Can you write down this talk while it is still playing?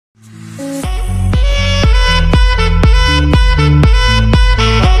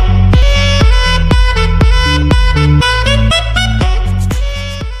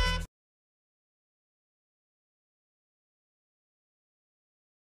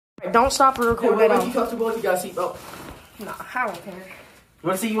right, don't stop the recording. Hey, when you comfortable if you got a seatbelt? Nah, I don't care. You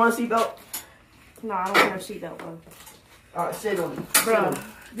want a seatbelt? No, I don't care a seatbelt, bro. Alright, sit on it. Bro,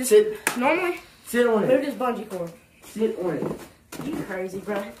 normally, sit on it. move this bungee cord. Sit on it. You crazy,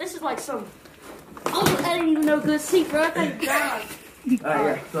 bro. This is like some... Oh, I didn't even know good seat, bro. Thank God.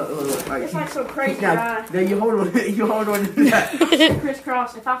 Alright, yeah. Look. It's like some crazy guy. Now you hold on. You hold on to that.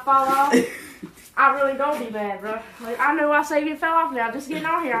 Crisscross. If I fall off, I really don't be mad, bro. Like, I know I say you fell off now. Just getting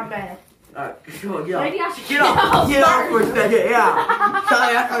on here, I'm mad. Alright, come on, get off. Maybe I should Get off for a second, yeah.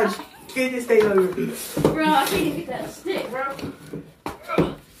 Sorry, I can't get this thing over. Bro, I can't even get that stick, bro.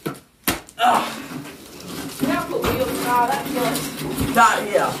 Now put wheels on. That feels...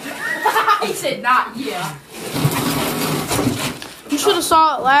 Not yeah. He said not yeah. You should have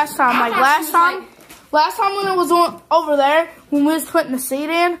saw it last time. Like last time when it was on over there, when we was putting the seat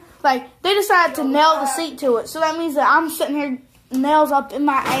in, like they decided to nail the seat to it. So that means that I'm sitting here nails up in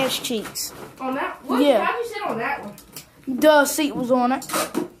my ass cheeks. On that? What? Yeah. How'd you sit on that one? The seat was on it.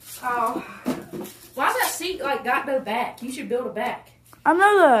 Oh. Why's that seat like got no back? You should build a back. I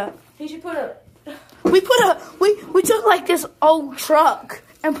know that. He should put a... We took like this old truck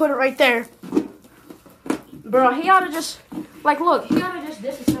and put it right there. Bro, he ought to just... Like, look, he ought to just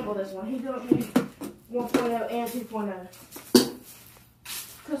disassemble this one. He don't need 1.0 and 2.0.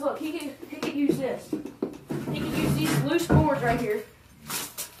 Because, look, he could use this. He could use these loose boards right here.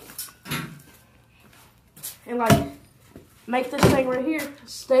 And, like, make this thing right here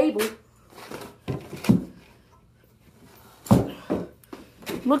stable.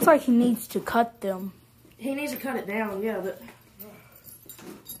 Looks like he needs to cut them. He needs to cut it down, yeah, but...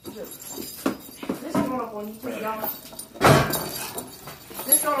 This is going up on YouTube, y'all.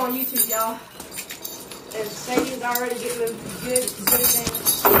 This going on YouTube, y'all. And Sadie's already getting them good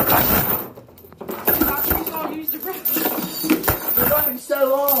things. I thought she was going to use the brush. You're talking so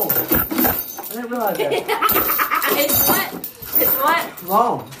long. I didn't realize that. It's what? It's what?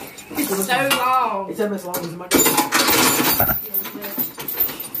 Long. It's so long. It's almost as long as my...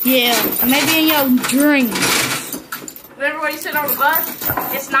 Yeah, maybe in your dreams. Remember when you sit on the bus?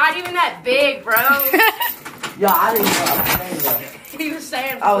 It's not even that big, bro. Yeah, I didn't know. I was saying that. He was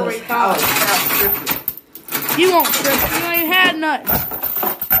saying before he thought. You won't trip. You ain't had nothing.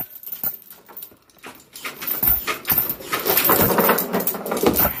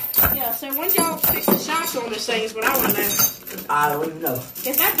 Yeah, so when y'all fix the shocks on this thing is what I want to know. I don't even know.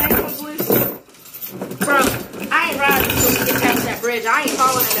 If that thing comes loose, bro, I ain't riding until we get past that bridge. I ain't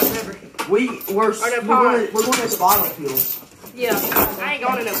falling in that river. We're going to the bottom field. Yeah, I ain't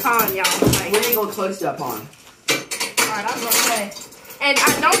going in the pond, y'all. We ain't going close to that pond. Alright, I was going to say. And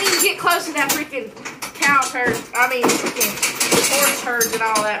I don't even get close to that freaking cow herd. I mean, freaking horse herds and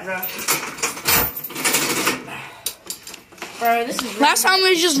all that, bro. Bro, this is... Last time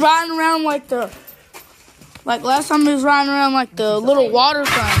we was just riding around like the... Like last time we was riding around like the little water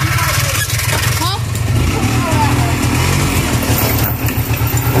thing. Huh?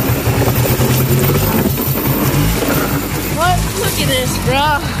 What? Look at this,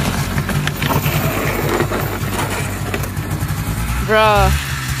 bro. Bruh.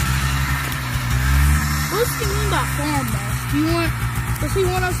 What's he mean by farm mess? Does he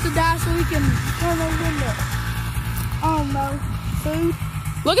want us to die so we can turn over into, I don't know, food?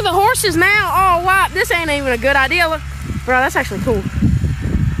 Look at the horses now. Oh, wow. This ain't even a good idea. Look. Bro, that's actually cool.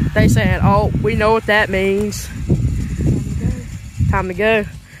 They saying, oh, we know what that means. Time to go.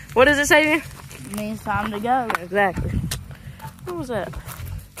 What does it say then? It means time to go. Exactly. What was that?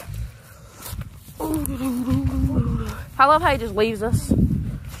 I love how he just leaves us.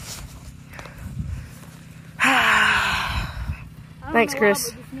 Thanks, Chris.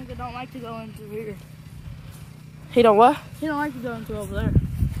 This nigga don't like to go into here. He don't what? He don't like to go into over there.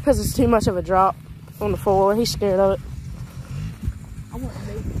 Because it's too much of a drop on the four-wheeler. He's scared of it. I wouldn't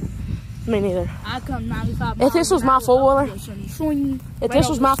be. Me neither. I come 95 miles. If this was my four-wheeler, if this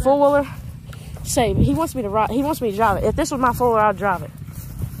was my four-wheeler, say he wants me to ride. He wants me to drive it. If this was my four-wheeler, I'd drive it.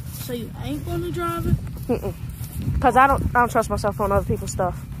 So you ain't going to drive it? Because I don't trust myself on other people's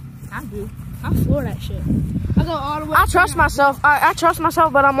stuff. I do. I floor that shit. I go all the way. I trust myself. I trust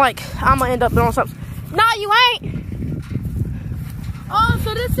myself, but I'm like, I'm going to end up doing something. No, you ain't. Oh,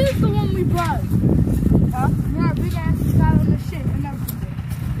 so this is the one we brought. Huh? Yeah, big ass side on this shit and everything.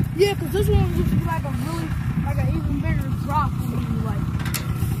 Yeah, because this one used to be like an even bigger drop when you like.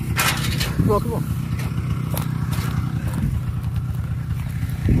 Well, come on.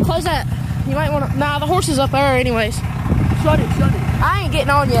 Close that. You might want to. Nah, the horse is up there, anyways. Shut it. I ain't getting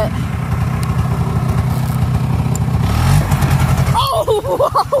on yet.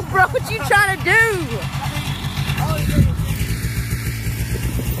 Oh, bro, what you trying to do?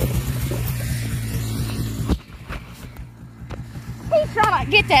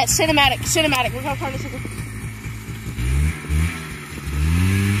 Get that cinematic. We're gonna turn this into.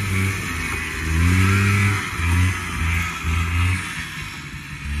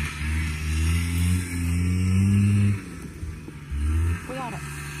 We got it.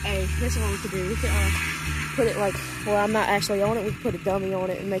 Hey, this is what we could do. We could put it like where I'm not actually on it. We could put a dummy on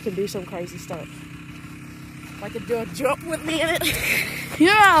it and make him do some crazy stuff. Like do a jump with me in it.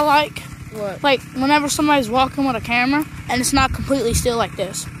 Yeah, like. What? Like whenever somebody's walking with a camera and it's not completely still like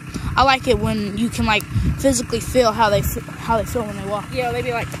this. I like it when you can like physically feel how they feel when they walk. Yeah, they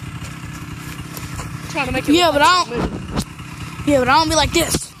be like trying to make it. Yeah, but I don't be like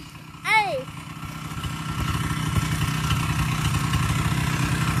this. Hey.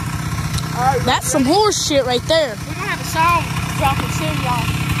 That's some horse shit right there. We're gonna have a song dropping soon, y'all.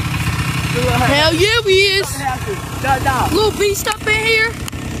 Hell yeah, we is. No. Little beast up in here.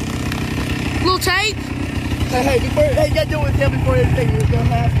 Little tape. Hey, you gotta do it with him before everything is gonna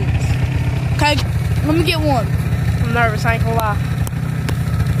happen. Okay, let me get one. I'm nervous, I ain't gonna lie.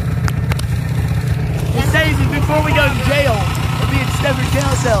 It says before we go to jail, we'll be in separate jail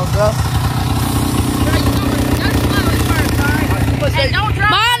cells, bro. Hey, don't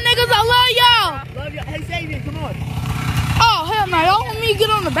drop. Bye, niggas. I love y'all. Love you. Hey, Xavier, come on. Oh, hell no. Y'all want me to get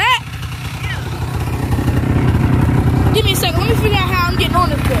on the back? Give me a second. Let me figure out how I'm getting on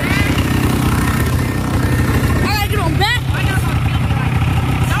this bitch. I gotta get on back.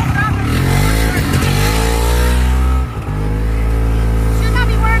 Don't drop it. Should I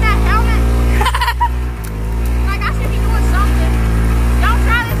be wearing that helmet? Like I should be doing something. Don't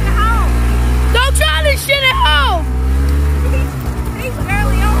try this at home. Don't try this shit at home. He's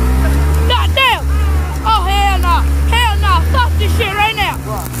early on. Goddamn. Oh, hell no. Hell no. Stop this shit right now.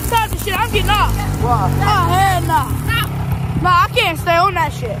 What? Stop this shit. I'm getting off. What? Oh, hell no. Stop. No, I can't stay on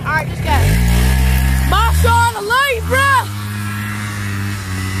that shit. All right, just go. Bye, Sean. I love you, bro.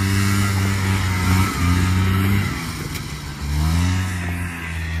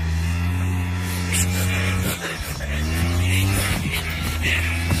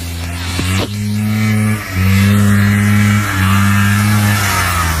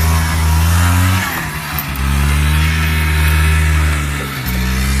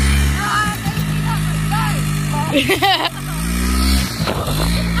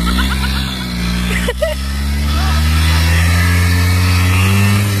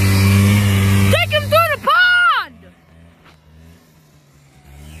 Take him through the pond!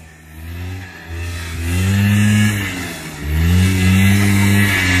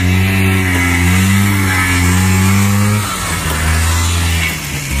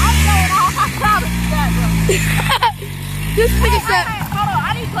 I'm going off. I promise you that, bro. This nigga said, Hold on,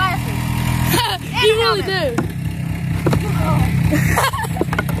 I need glasses. you really do.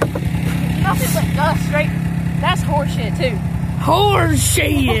 Nothing but dust straight. That's horse shit too. Horse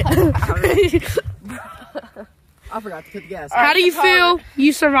shit. I forgot to put the gas. How do you feel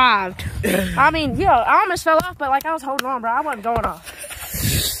you survived? I mean, yeah, I almost fell off, but like I was holding on, bro. I wasn't going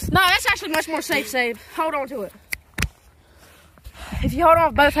off. No, that's actually much more safe, Save. Hold on to it. If you hold on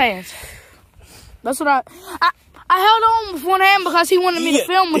with both hands. That's what I held on with one hand because he wanted me to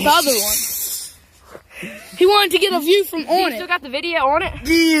film with the other one. He wanted to get a view from on You it. still got the video on it?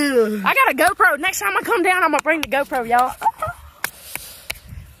 Yeah. I got a GoPro. Next time I come down, I'm gonna bring the GoPro, y'all.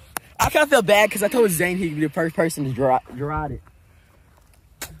 I kind of feel bad because I told Zane he'd be the first person to drive it.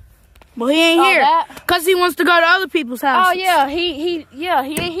 Well, he ain't here because he wants to go to other people's houses. Oh yeah, he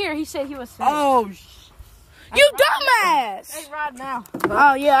ain't here. He said he was sick. Oh, You dumbass! Ain't riding now.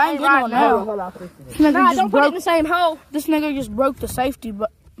 Oh yeah, I ain't getting on now. hold on. This nigga Nah, just don't put it in broke. the same hole. This nigga just broke the safety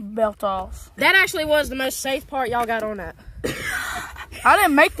belt off. That actually was the most safe part y'all got on that. I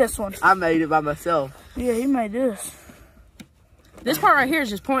didn't make this one. I made it by myself. Yeah, he made this. This part right here is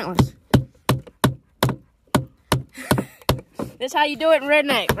just pointless. This how you do it in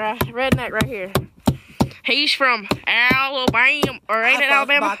redneck, right? Redneck right here. He's from Alabama, or ain't it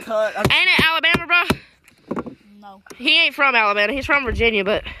Alabama? Ain't it Alabama, bro? No. He ain't from Alabama. He's from Virginia,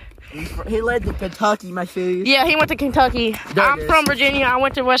 but He led to Kentucky, my food. yeah, he went to Kentucky. I'm from Virginia. I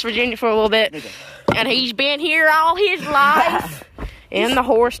went to West Virginia for a little bit, and he's been here all his life in the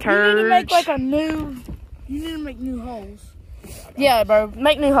horse You need to turds. make like a new. You need to make new holes. Yeah, bro.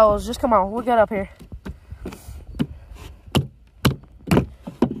 Make new holes. Just come on. We'll get up here.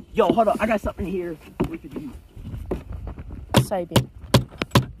 Yo, hold on. I got something here we could use. Sabian.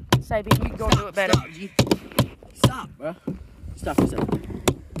 Sabian, you can go do it better. Stop, G. Stop, bro. Stop for a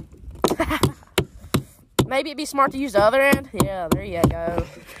second. Maybe it'd be smart to use the other end. Yeah, there you go.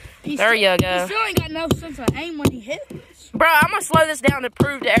 There you He go. still ain't got no sense of aim when he hits. Bro, I'm going to slow this down to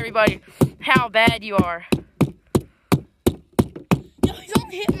prove to everybody how bad you are. Yo, he's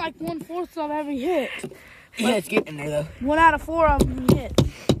hitting like 1/4 of every hit. Yeah, it's getting there though. 1 out of 4 of them hit.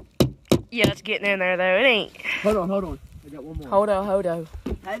 Yeah, it's getting in there though. It ain't. Hold on. I got one more. Hold on. Hold on,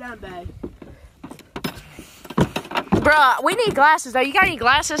 babe. Bruh, we need glasses though. You got any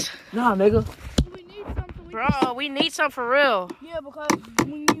glasses? Nah, nigga. We need something. Bro, we need some for real. Yeah, because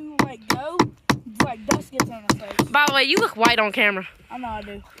when you like go, like dust gets on our face. By the way, you look white on camera. I know I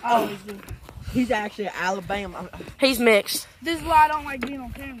do. I always do. He's actually Alabama. He's mixed. This is why I don't like being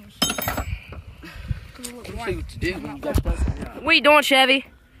on cameras. You look white. What to do when you got What you doing, Chevy?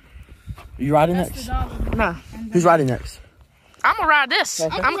 You riding That's next? the dog. Nah. Who's riding next? I'm gonna ride this. I'm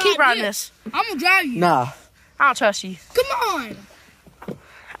gonna keep riding this. I'm gonna drive you. Nah. I don't trust you. Come on.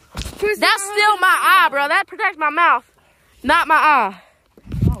 That's still my eye, bro. That protects my mouth, not my eye.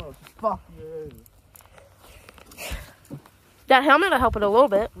 Oh, fuck you. That helmet will help it a little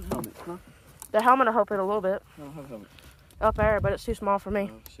bit. What helmet, huh? The helmet will help it a little bit. I don't have a helmet. Up there, but it's too small for me.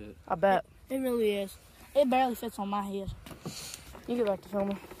 Oh, shit. I bet. It really is. It barely fits on my head. You get back to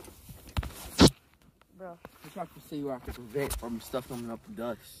filming. Bro. I'm trying to see where I can prevent from stuff coming up with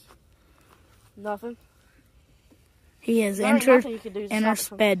dust. Nothing. He has There ain't entered nothing you can do to inner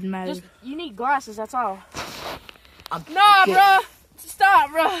stop it sped mode. Just, you need glasses, that's all. Nah, Bro.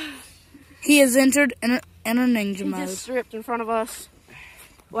 Stop, bro. He has entered inner ninja He mode. just stripped in front of us.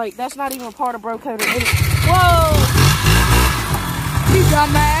 Like, that's not even a part of bro code or anything. Whoa! You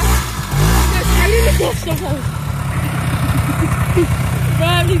dumbass.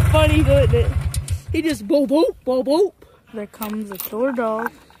 That'd be funny, wouldn't it? He just boop, boop, boop, boop. There comes a killer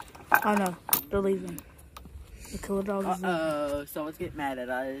dog. Oh no, they're leaving. The killer dog is leaving. Uh-oh, someone's getting mad at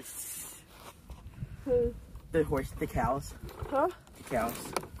us. Who? The horse, the cows. Huh? The cows.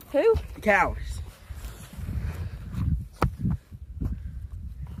 Who? The cows.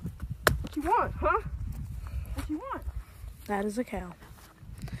 What you want, huh? What you want? That is a cow.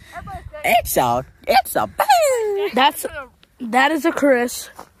 It's a That is a Chris.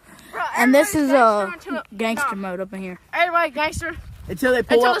 Bro, And this is a until- gangster no. mode up in here. Everybody gangster. until they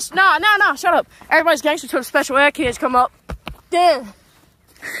pull Until up. the, no, shut up. Everybody's gangster until the special ed kids come up. Damn.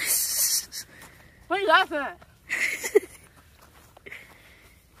 What are you laughing at?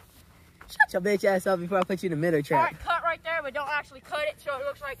 Shut your bitch ass up before I put you in the middle All trap. right, cut right there, but don't actually cut it so it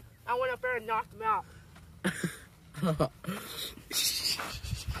looks like I went up there and knocked him out.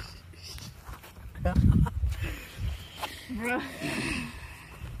 Bruh.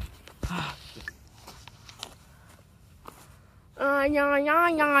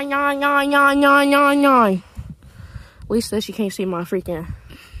 At least this you can't see my freaking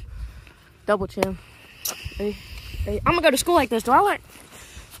double chin. Hey, I'm gonna go to school like this. Do I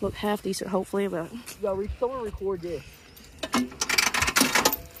look half decent? Hopefully, but Yo, someone record this. someone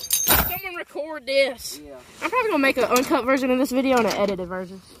record this. Yeah. I'm probably gonna make an uncut version of this video and an edited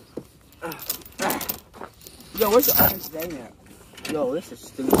version. Yo, where's the orange name at? Yo, this is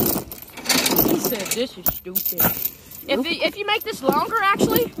stupid. He said this is stupid. If you make this longer,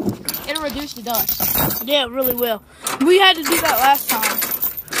 actually, it'll reduce the dust. Yeah, it really will. We had to do that last time.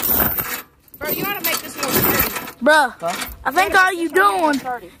 Bro, you gotta make this more sturdy. Bruh, Huh? I think all you doing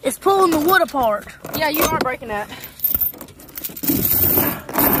is pulling the wood apart. Yeah, you are breaking that.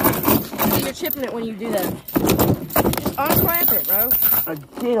 You're chipping it when you do that. Just unclamp it, bro. I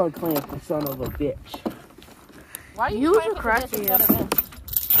did unclamp the son of a bitch. Why are you Use clamping a crack this instead of this?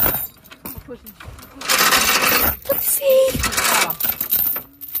 I'm pushing. See?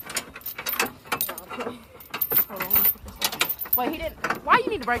 Hold on, let me put this down. Wait, he didn't. Why you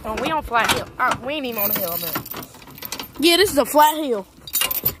need to break on? We on flat hill. We ain't even on the hill, man. Yeah, this is a flat hill.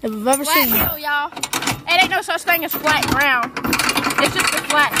 If I've ever Flat seen hill, y'all. It ain't no such thing as flat ground. It's just a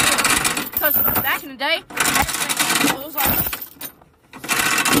flat hill. Because back in the day, everything it was like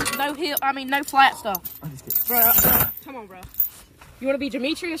no hill. I mean, no flat stuff. Bro, come on, bro. You want to be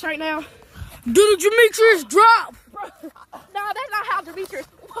Demetrius right now? Do the Demetrius drop? Bro, no, that's not how Demetrius.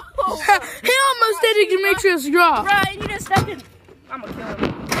 Whoa, He almost did a Demetrius drop. bro, you just stepped in. I'm gonna kill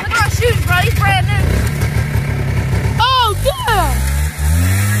him. Look at my shoes, bro. He's brand new. Oh, yeah.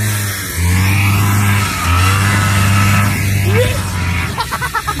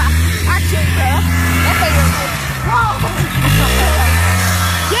 I should, bro. That thing was like, whoa.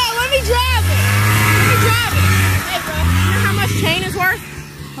 Yeah, let me drive it. Let me drive it. Hey, bro, you know how much chain is worth?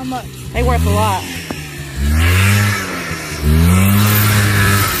 How much? They worth a lot.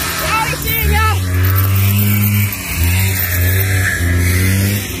 Already seeing y'all.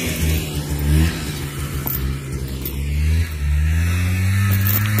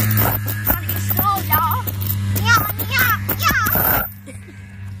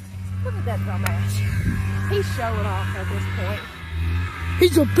 Look at that dumbass. He's showing off at this point.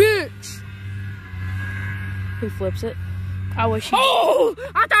 He's a bitch. He flips it. I wish he Oh!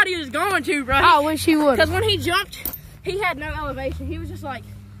 I thought he was going to, bro. I wish he would. Because when he jumped, he had no elevation. He was just like...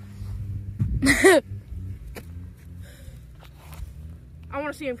 I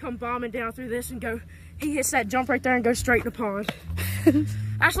want to see him come bombing down through this and go... He hits that jump right there and goes straight in the pond.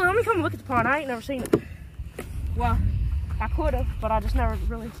 Actually, let me come look at the pond. I ain't never seen it. Well, I could have, but I just never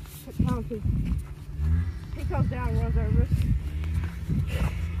really took time to. He comes down and runs over us.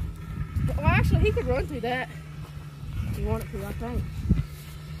 Well, actually, he could run through that. If he wanted to, I think.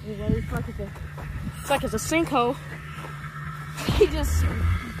 It's like it's a sinkhole. He just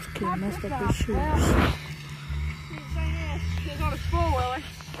messed up his shoes. He's on a four-wheeler.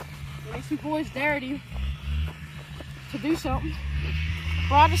 And these two boys dared you to do something.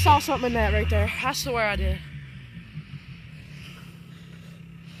 Well, I just saw something in that right there. I swear I did.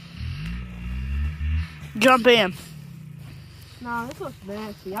 Jump in. Nah, this looks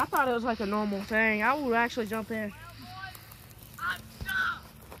nasty. I thought it was like a normal thing. I would actually jump in.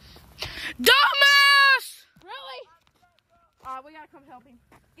 Dumbass! Really? Alright, we gotta come help him.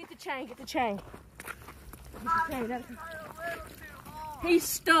 Get the chain, get the chain. Get the chain. He's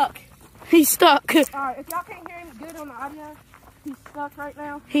stuck. He's stuck. Alright, if y'all can't hear him good on the audio, he's stuck right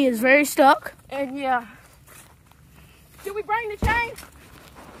now. He is very stuck. And yeah. Should we bring the chain?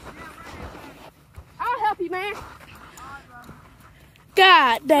 I'll help you, man.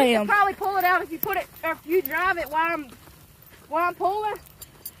 God We damn. can probably pull it out if you put it, or if you drive it while I'm pulling.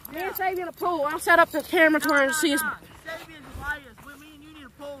 Me and Sabian will pull. I'll set up the camera to where it sees. Sabian's the lightest. Me and you need to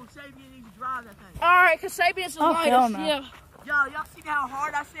pull. Sabian needs to drive that thing. Alright, because Sabian's the Oh, lightest. hell no. Yeah. Y'all see how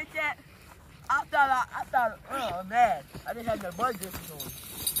hard I set that? I thought, oh man, I didn't have no blood dripping on.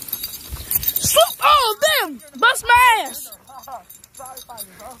 Swoop! Oh, damn! Bust my ass!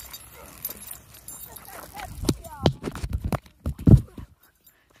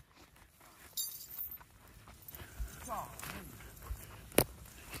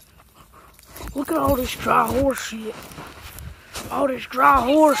 Look at all this dry horse shit. All this dry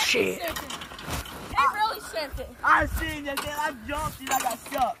horse shit. It really sent it. I seen that thing. I jumped and I got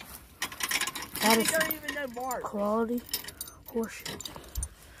stuck. That There is ain't even no mark. quality horse shit.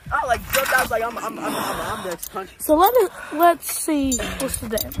 I like jumped. I was like, I'm next country. So let's see what's the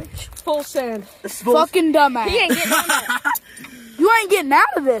damage. Full send. Fucking dumbass. He ain't getting on that. You ain't getting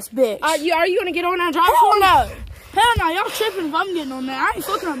out of this, bitch. Are you gonna get on that and drive Hell for him? no. Hell no. Y'all tripping if I'm getting on there. I ain't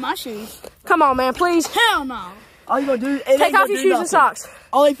fucking up my shoes. Come on, man, please. Hell no. All you gonna do? Take off your shoes and socks.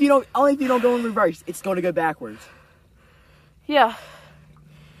 Only if you don't go in reverse. It's gonna go backwards. Yeah.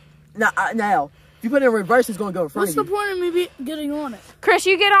 Now, if you put it in reverse, it's gonna go in front What's of the you. point of me getting on it? Chris,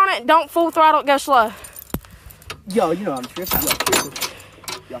 you get on it. Don't full throttle. Go slow. Yo, you know I'm tripping.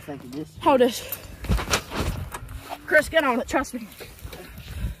 Y'all thinking this? Hold this. Chris, get on it. Trust me.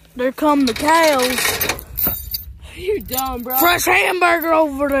 There come the cows. You dumb, bro. Fresh hamburger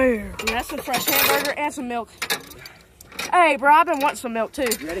over there. Yeah, that's some fresh hamburger and some milk. Hey, bro, I've been wanting some milk too.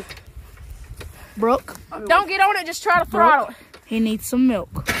 You ready? Brooke, Don't get on it. Just try to throttle it. he needs some milk.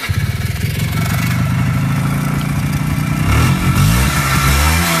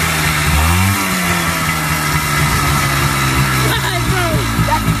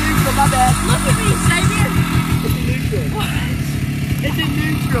 That's in neutral. My bad. Look at me, Sabian. It's in neutral. What? It's in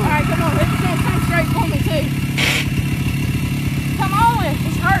neutral. All right, come on. It's gonna come straight for me too. Come on,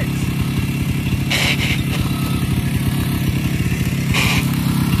 this hurts.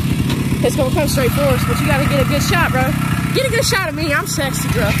 It's gonna come straight for us, but you gotta get a good shot, bro. Get a good shot of me. I'm sexy,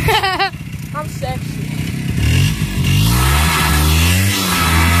 bro. I'm sexy.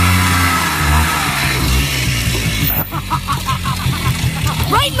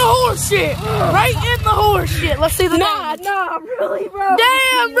 Right in the horse shit. Right in the horse shit. Let's see the damage. Nah, really, bro.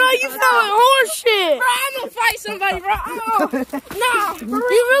 Damn, bro, you fell in horse shit. Bro, I'm gonna fight somebody, bro. Oh, nah, for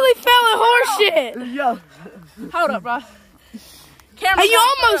real. You really fell in horse shit. Yo. Hold up, bro. Camera. Hey, you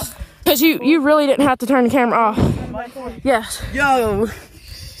almost. Because you really didn't have to turn the camera off. Yes. Yo.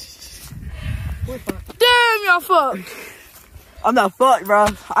 Damn, y'all fucked. I'm not fucked, bro.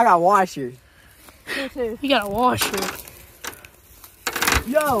 I got washer. Me too. You gotta wash it.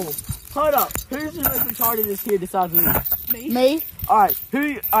 Yo, hold up. Who's the most retarded this here besides me? Me? Alright,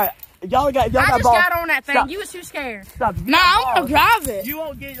 alright. Y'all got I just balls. got on that thing. Stop. You was too scared. Stop. You Nah, got I'm gonna balls. drive it. You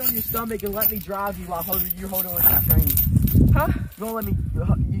won't get on your stomach and let me drive you while you're holding on to the train. Huh? You won't let me,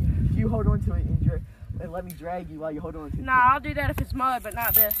 you hold on to it and let me drag you while you're holding on to it. Nah, I'll do that if it's mud, but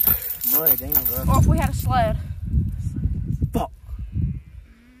not this. Boy, damn, bro. Or if we had a sled. Fuck.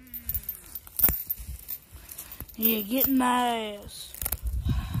 Yeah, getting my ass.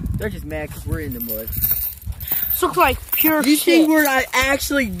 They're just mad because we're in the mud. This looks like pure You shit. see where I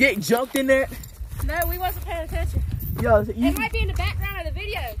actually get jumped in there? No, we wasn't paying attention. Yo, It might be in the background of the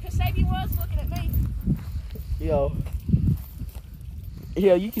video, because Sadie was looking at me. yo,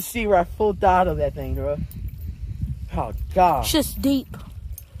 you can see where I full died of that thing, bro. Oh God. It's just deep.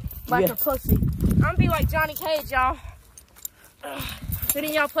 Like a pussy. I'm gonna be like Johnny Cage, y'all. If any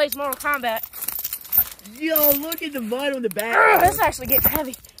of y'all plays Mortal Kombat. Yo, look at the mud on the back. This actually getting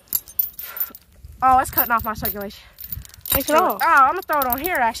heavy. Oh, it's cutting off my circulation. Take it off. Oh, I'm gonna throw it on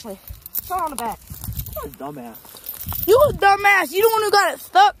here actually. Throw it on the back. What a dumbass. You a dumbass. You the one who got it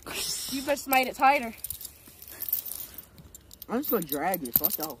stuck. You just made it tighter. I'm just gonna drag it.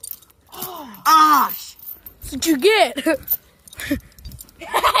 Fuck off. Ah! That's what you get.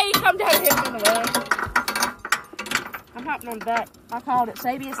 Hey, come down here in the way. I'm hopping on the back. I called it.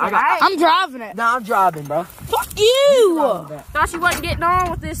 Sabian said, I'm driving it. Nah, I'm driving, bro. Fuck you. thought you wasn't getting on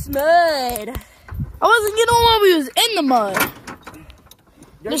with this mud. I wasn't getting on when we was in the mud.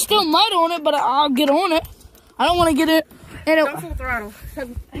 There's still mud on it, but I'll get on it. I don't want to get it. And Don't full throttle.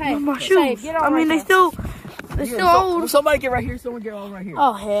 Hey, my Save, shoes. get on I mean, right they're there. still old. Somebody get right here. Someone get on right here.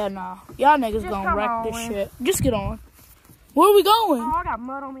 Oh hell no! Y'all niggas Just gonna come wreck on, this Wayne. shit. Just get on. Where are we going? Oh, I got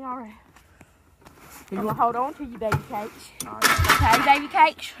mud on me already. You gonna hold on to you, baby cakes. Okay, baby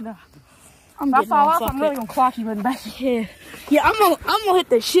cakes. I'm If I getting fall on. off, Fuck I'm really it. gonna clock you in the back of your head. Yeah, I'm gonna hit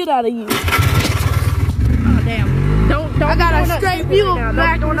the shit out of you. Oh damn! Don't. I got a straight view of now.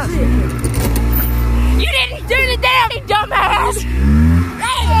 back Don't and do shit. You didn't do the damn, you dumbass!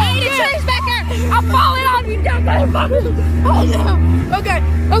 Hey, the tree's back there! I'm falling on you, dumb motherfucker! Oh no. Okay.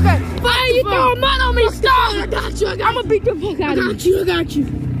 Why are you throwing mud on me? Stop! I got you. I'm gonna beat the fuck out of you. I got you.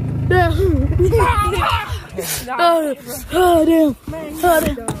 Oh damn. Man, Oh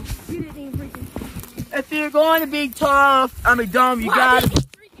damn. you didn't even freaking... If you're going to be tough, dumb, you Why got did it. you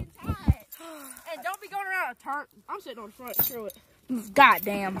freaking tie it? And don't be going around a turn. I'm sitting on the front, screw it. God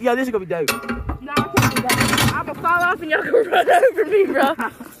damn. Yo, this is gonna be dope. No, I can't do that. I'm gonna fall off and y'all gonna run over me, bro.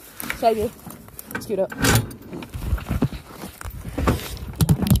 Save you. Scoot up.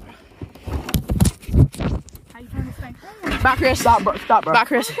 How you turn this thing on? Bye, Chris. Stop, bro. Stop, bro. Bye,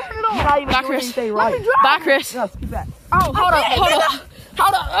 Chris. Turn it on. You're not even Bye, doing Chris. anything Let right. me drive. Bye, Chris. No, scoot back. Oh, hold up. Hold up.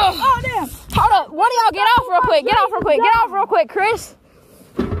 Oh damn. Hold up. One of y'all get off real quick. Get off real quick, Chris.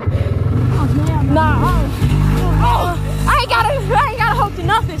 Oh damn. Nah. Oh, I ain't gotta hold to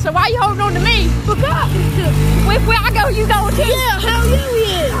nothing. So why you holding on to me? Forgot. If where I go, you going too. Yeah, hell yeah we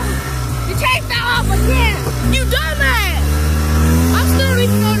is. The chain fell off again. You dumbass. I still don't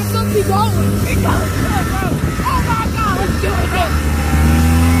even know the fuck we going. Oh my God, let's do it, bro.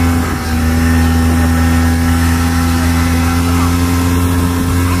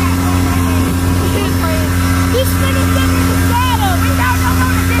 This nigga stuck in the saddle. We got no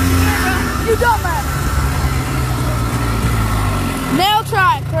more than this again, bro. You dumbass. Now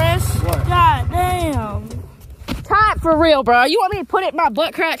try it, Chris. What? God damn. Tie it for real, bro. You want me to put it in my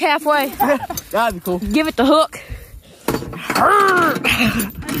butt crack halfway? That'd be cool. Give it the hook. I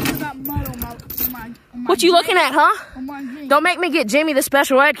just got mud on my What you looking at, huh? on my jeans. Don't make me get Jimmy the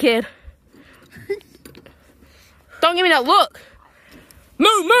special ed kid. Don't give me that look.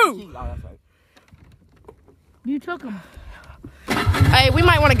 Move. You took him. Hey, we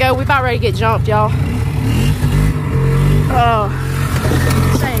might want to go. We about ready to get jumped, y'all. Oh.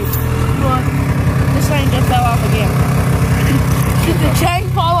 Save. Look. This thing just fell off again. Did the chain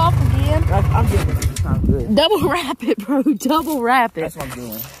fall off again? I'm getting this time good. Double wrap it, bro. Double wrap it. That's what I'm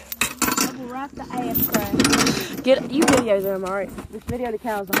doing. Double wrap the ass crack. You video them, all right? Just video the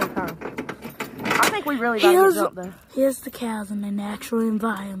cows the whole time. I think we really got to jump though. Here's the cows in their natural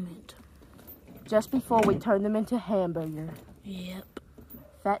environment. Just before we turn them into hamburger. Yep.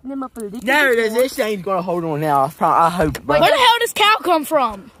 Fatten them up a little. There it is. This thing's gonna hold on now. I hope. Bro. Where the hell does cow come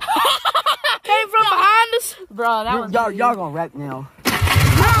from? Came from behind us? Bro, that was Y'all gonna wreck now.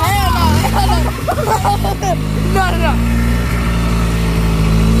 Hell no. No.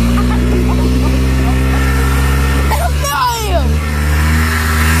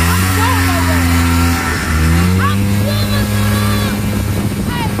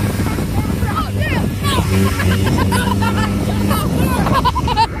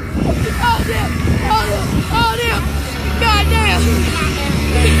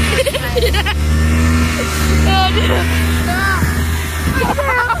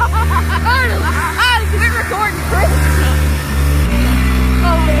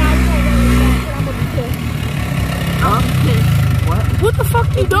 What the fuck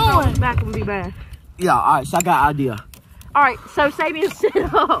you doing? Back would be bad. Yeah, alright, so I got an idea. All right, so Sabian, sit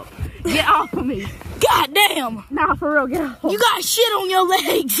up. Get off of me. God damn. Nah, for real, get off. You got shit on your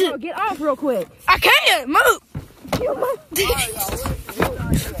legs. Get off real quick. I can't move.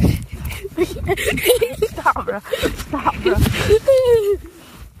 Stop, bro. Stop, bro.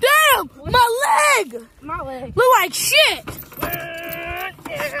 Damn! My leg! My leg. Look like shit!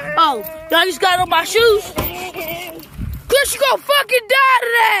 Oh, I just got on my shoes. Chris, you gonna fucking die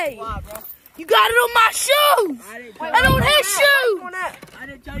today! Why, bro? You got it on my shoes! And on his shoes! I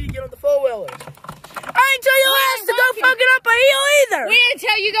didn't tell you to get on the four-wheeler. I ain't tell your ass to go fucking up a hill either! We didn't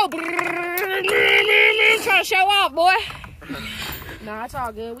tell you go trying to show off, boy. Nah, it's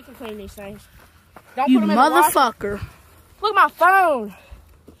all good. We can clean these things. Don't You put them in the wash. motherfucker. Look at my phone.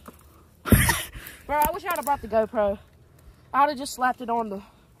 Bro, I wish I would have brought the GoPro. I would have just slapped it on the...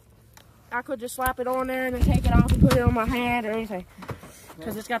 I could just slap it on there and then take it off and put it on my hand or anything.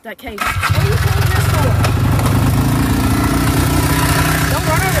 Because it's got that case. What are you doing this for? Don't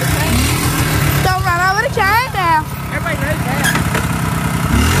run over the chain. Don't run over the chain now. Everybody knows that.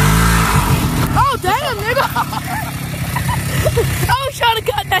 Oh, damn, nigga. I was trying to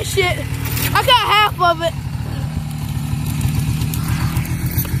cut that shit. I got half of it.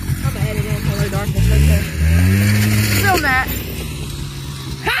 I'm going to edit in Hello Darkness right there. Film that.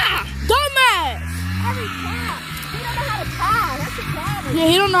 Ha! Dumbass! Every time. He don't know how to tie. That's the problem. Yeah,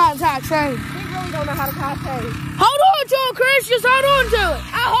 he don't know how to tie a chain. He really don't know how to tie a chain. Hold on to it, Chris. Just hold on to it.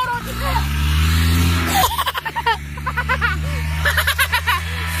 I'll hold on to this.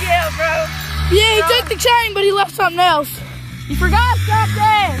 Yeah, bro. Yeah, he took the chain, but he left something else. You forgot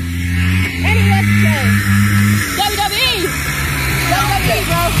something. And he left the chain. WWE. WWE,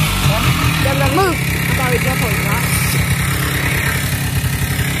 bro. WWE. Move. I'm already jumping on you, right?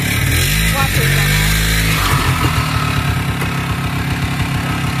 Watch this, bro.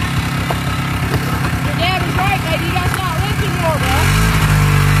 Your dad was right, baby. You gotta stop lifting more, bro.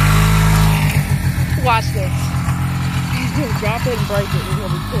 Watch this. He's gonna drop it and break it. He's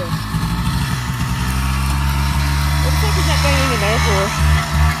gonna be pissed. What the fuck is that thing even there for?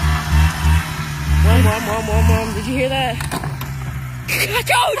 Mom. Did you hear that? I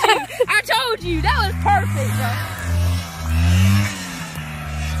told you! I told you! That was perfect, bro.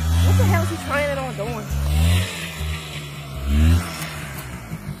 What the hell is he trying it on doing?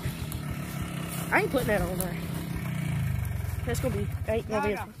 I ain't putting that on there. That's gonna be... Ain't gonna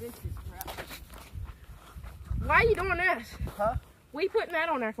be... Why are you doing this? Huh? What are you putting that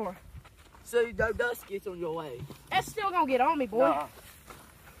on there for? So no dust gets on your way. That's still gonna get on me, boy. Nah.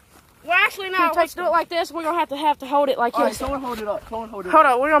 Well, actually, no. Let's do it like this. We're gonna have to hold it like All right, this. someone hold it up. Someone hold it up. Hold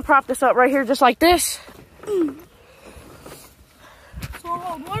on. We're gonna prop this up right here, just like this. Hold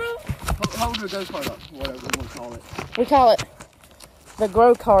the go-kart up, whatever you want to call it. We call it the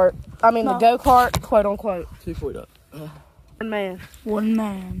go-kart. The go-kart, quote unquote. 2 feet up. One man, One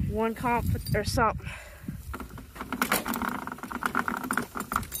man. one comp or something.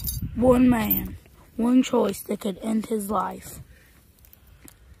 One man. One choice that could end his life.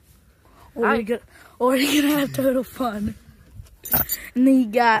 Or he could have total fun. And then you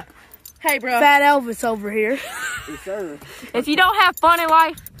got Hey, bro. Fat Elvis over here. Yes, sir. If you don't have fun in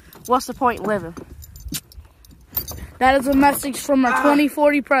life, what's the point in living? That is a message from our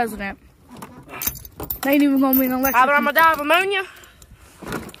 2040 president. They ain't even gonna be an election. Either I'm gonna die of ammonia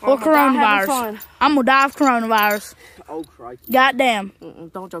or I'm gonna die having coronavirus. fun. I'm gonna die of coronavirus. Oh, crikey. Goddamn.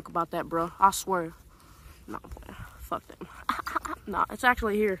 Don't joke about that, bro. I swear. No, fuck them. Nah, it's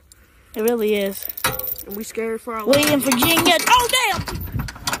actually here. It really is. And we scared for our life. We in Virginia. Oh, damn!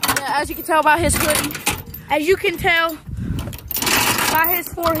 Yeah, as you can tell by his hoodie. As you can tell by his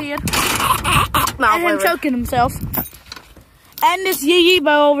forehead Nah, and him choking himself. And this yee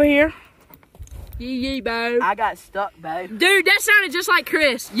bow over here. Yee bow. I got stuck, babe. Dude, that sounded just like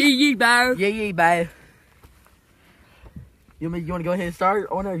Chris. Yee bow. Yeah, babe. You want to go ahead and start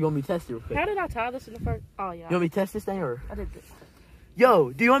on or you want me to test it real quick? How did I tie this in the first? Oh, yeah. You want me to test this thing or? I did this.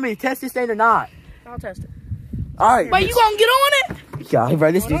 Yo, do you want me to test this thing or not? I'll test it. All right. But you gonna get on it? Yeah,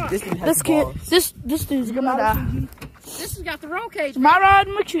 bro. This dude has This the kid, balls. this dude's gonna die. This has got the roll cage. Am I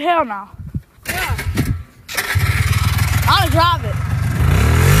riding with you? Hell no. Yeah. I'll drive it.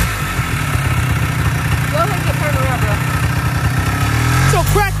 Go ahead and get turned around, bro. So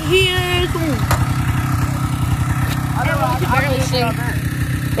cracky here. I can barely see.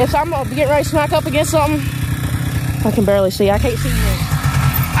 If I'm getting ready to smack up against something, I can barely see. I can't see you.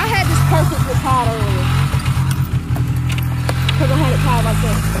 I had this perfectly tied earlier. Because I had it tied like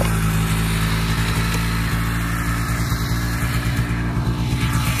this.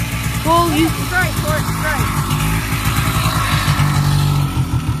 Well, you. Straight, Court, straight.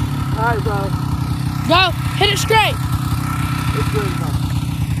 Alright, bro. Go. Hit it straight. It's good enough.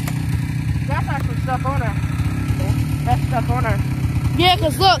 That's actually stuck on there. That's stuck on there. Yeah,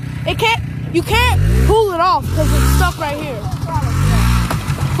 because look, it can't. You can't pull it off because it's stuck right here.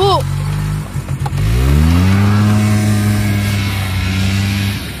 Pull.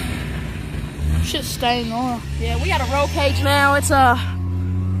 Shit's staying on. Yeah, we got a roll cage now. It's about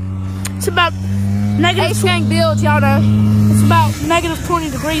negative. Ace Gang builds, y'all know. It's about negative 20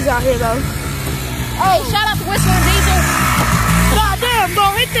 degrees out here though. Hey, shout out to Whistling Diesel. God damn,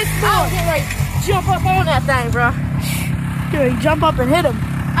 bro, hit this Oh, boy. get ready. Jump up on that thing, bro. Dude, jump up and hit him.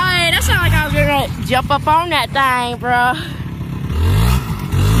 Hey, that sounded like I was getting ready to jump up on that thing, bro.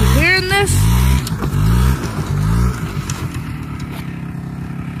 You hearing this?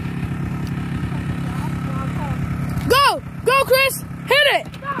 Go! Go, Chris! Hit it!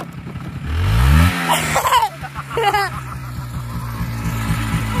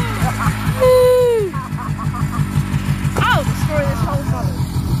 I'll destroy this whole mother.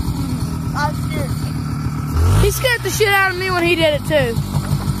 I'm scared. He scared the shit out of me when he did it too.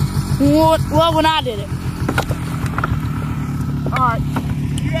 Well, when I did it. Alright.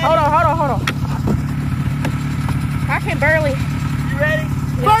 Hold on. I can barely. You ready?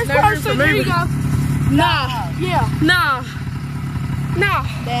 First no room person, for here you moving. go. Nah. Yeah. Nah.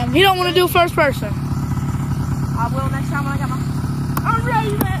 Damn, he don't want to do first person. I will next time when I got my. I'm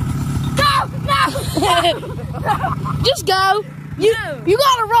ready, man. No! Just go. You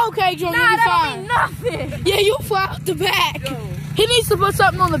got a roll cage on, you'll be fine. Nothing. Yeah, you'll fly out the back. Go. He needs to put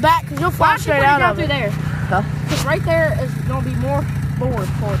something on the back because you'll fly straight out of through it. there. Huh? Because right there is going to be more board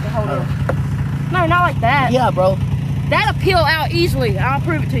for it to hold in. No, not like that. Yeah, bro. That'll peel out easily. I'll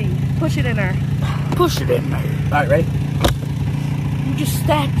prove it to you. Push it in there. Push it in there. All right, ready? You just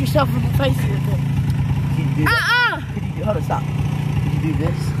stabbed yourself in the face with it. Can you do that? Hold on, stop. Can you do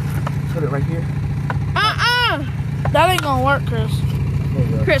this? Put it right here. That ain't gonna work, Chris. There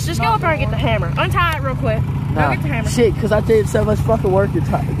you go. Chris, just go up there and get the hammer. Untie it real quick. Go get the hammer. Shit, because I did so much fucking work to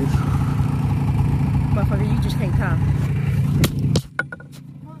tie this. Motherfucker, you just can't tie.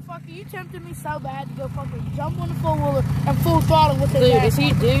 Motherfucker, you tempted me so bad to go fucking jump on the four-wheeler and full throttle with his Dude, ass. is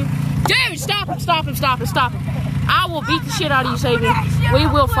he, dude, stop him. I will beat the shit out of you, Savior. We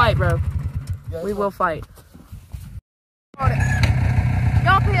will fight, bro. We will fight.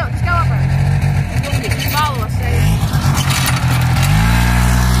 Y'all peel, just go up there. Just follow us, Savior.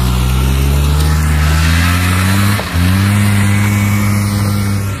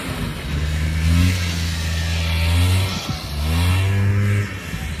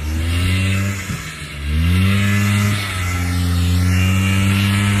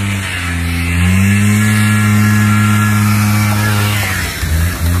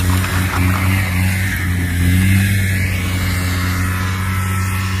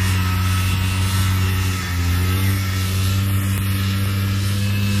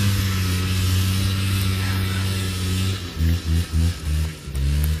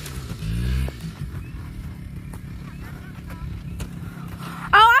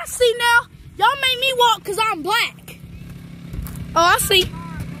 See now, y'all made me walk because I'm black. Oh, I see.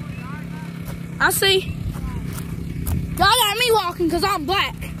 Y'all got me walking because I'm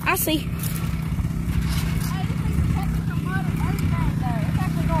black. I see.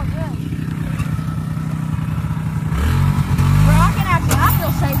 I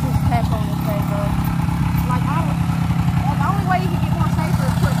feel safe with tech on this thing, bro. Like, the only way you can get more safer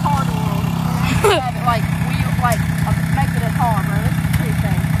is put a car door on it. Have it, make it a car, bro. This is pretty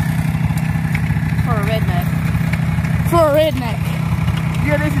safe. For a redneck.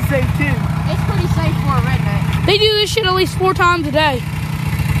 Yeah, this is safe too. It's pretty safe for a redneck. They do this shit at least 4 times a day.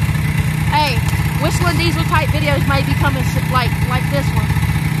 Hey, Whistling Diesel type videos may be coming like this one.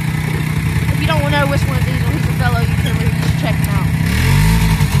 If you don't know Whistling Diesel, he's a fellow YouTuber. You should check him out.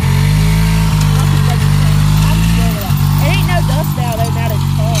 It ain't no dust now though, now that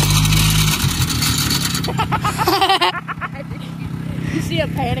it's cold. You see him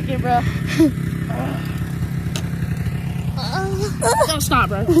panicking, bro? Don't stop,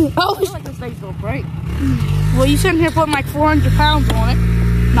 bro. I feel like this thing's gonna break. Well, you sitting here putting like 400 pounds on it.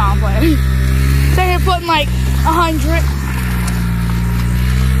 Nah, I'm playing. Sitting here putting like 100.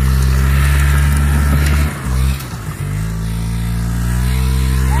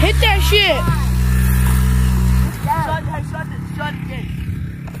 Hit that shit. Shut the gate.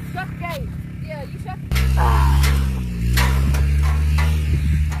 Shut the gate. Yeah, you shut the gate.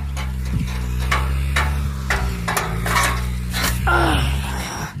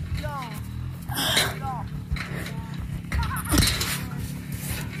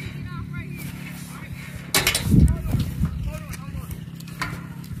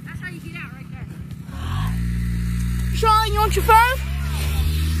 Sean, you want your phone?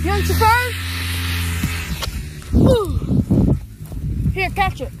 You want your phone? Woo. Here,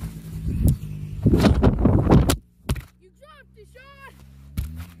 catch it. You dropped it,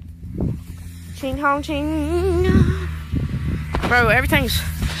 Sean. Ching hong ching. Bro, everything's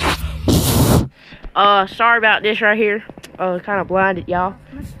sorry about this right here. Kind of blinded y'all.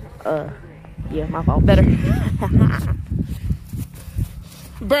 Yeah, my fault. Better.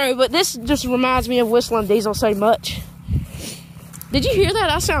 Bro, but this just reminds me of Whistling Diesel so much. Did you hear that?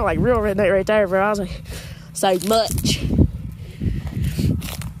 I sound like real redneck right there, bro. I was like, so much.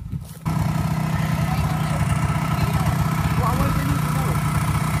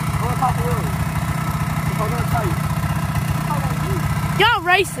 Y'all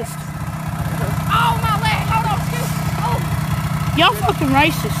racist. Oh, my leg. Hold on. Oh. Y'all fucking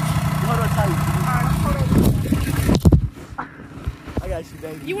racist. Hold on tight. I got you,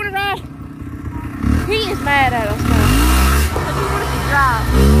 baby. You want to ride? He is mad at us now. Because he wants to drive.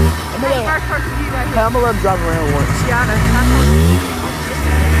 I'm gonna let him drive around once. Yeah, I know.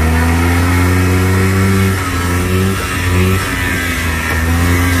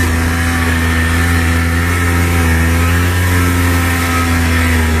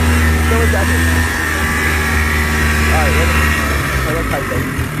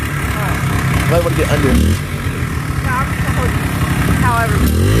 I want to get under. No, I'm just gonna hold you. However.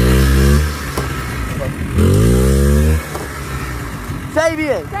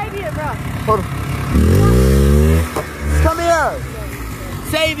 Sabian! Sabian, bro. Hold on. Come here!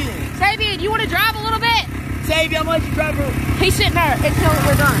 Sabian! Sabian, you want to drive a little bit? Sabian, I'm gonna let you drive her. He's sitting there until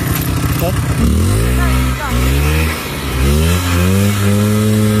we're done. Okay.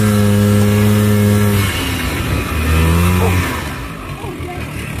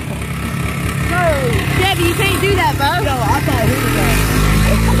 Debbie, you can't do that, bro. No, I thought he was that.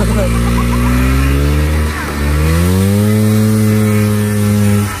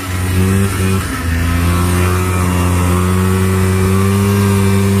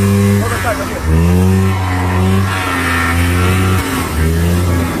 Hold on tight right here.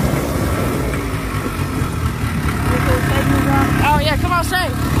 Oh, yeah, come on,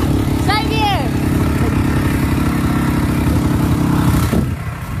 save. Save you.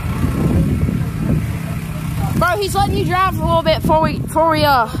 Bro, he's letting you drive a little bit before we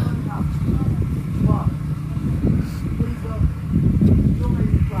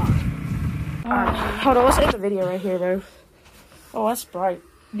hold on, let's end the video right here, bro. Oh, that's bright.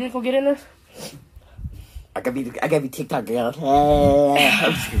 You think we'll get in there? I gotta be TikTok girl.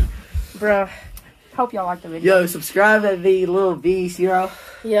 Bro, hope y'all like the video. Yo, subscribe at the little beast, you know.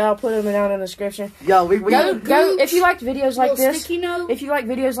 Yeah, I'll put them down in the description. Yo, we go. If you like videos like this, Note. if you like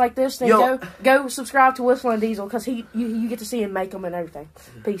videos like this, then go subscribe to Whistling Diesel because you get to see him make them and everything.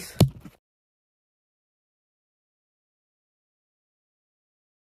 Peace.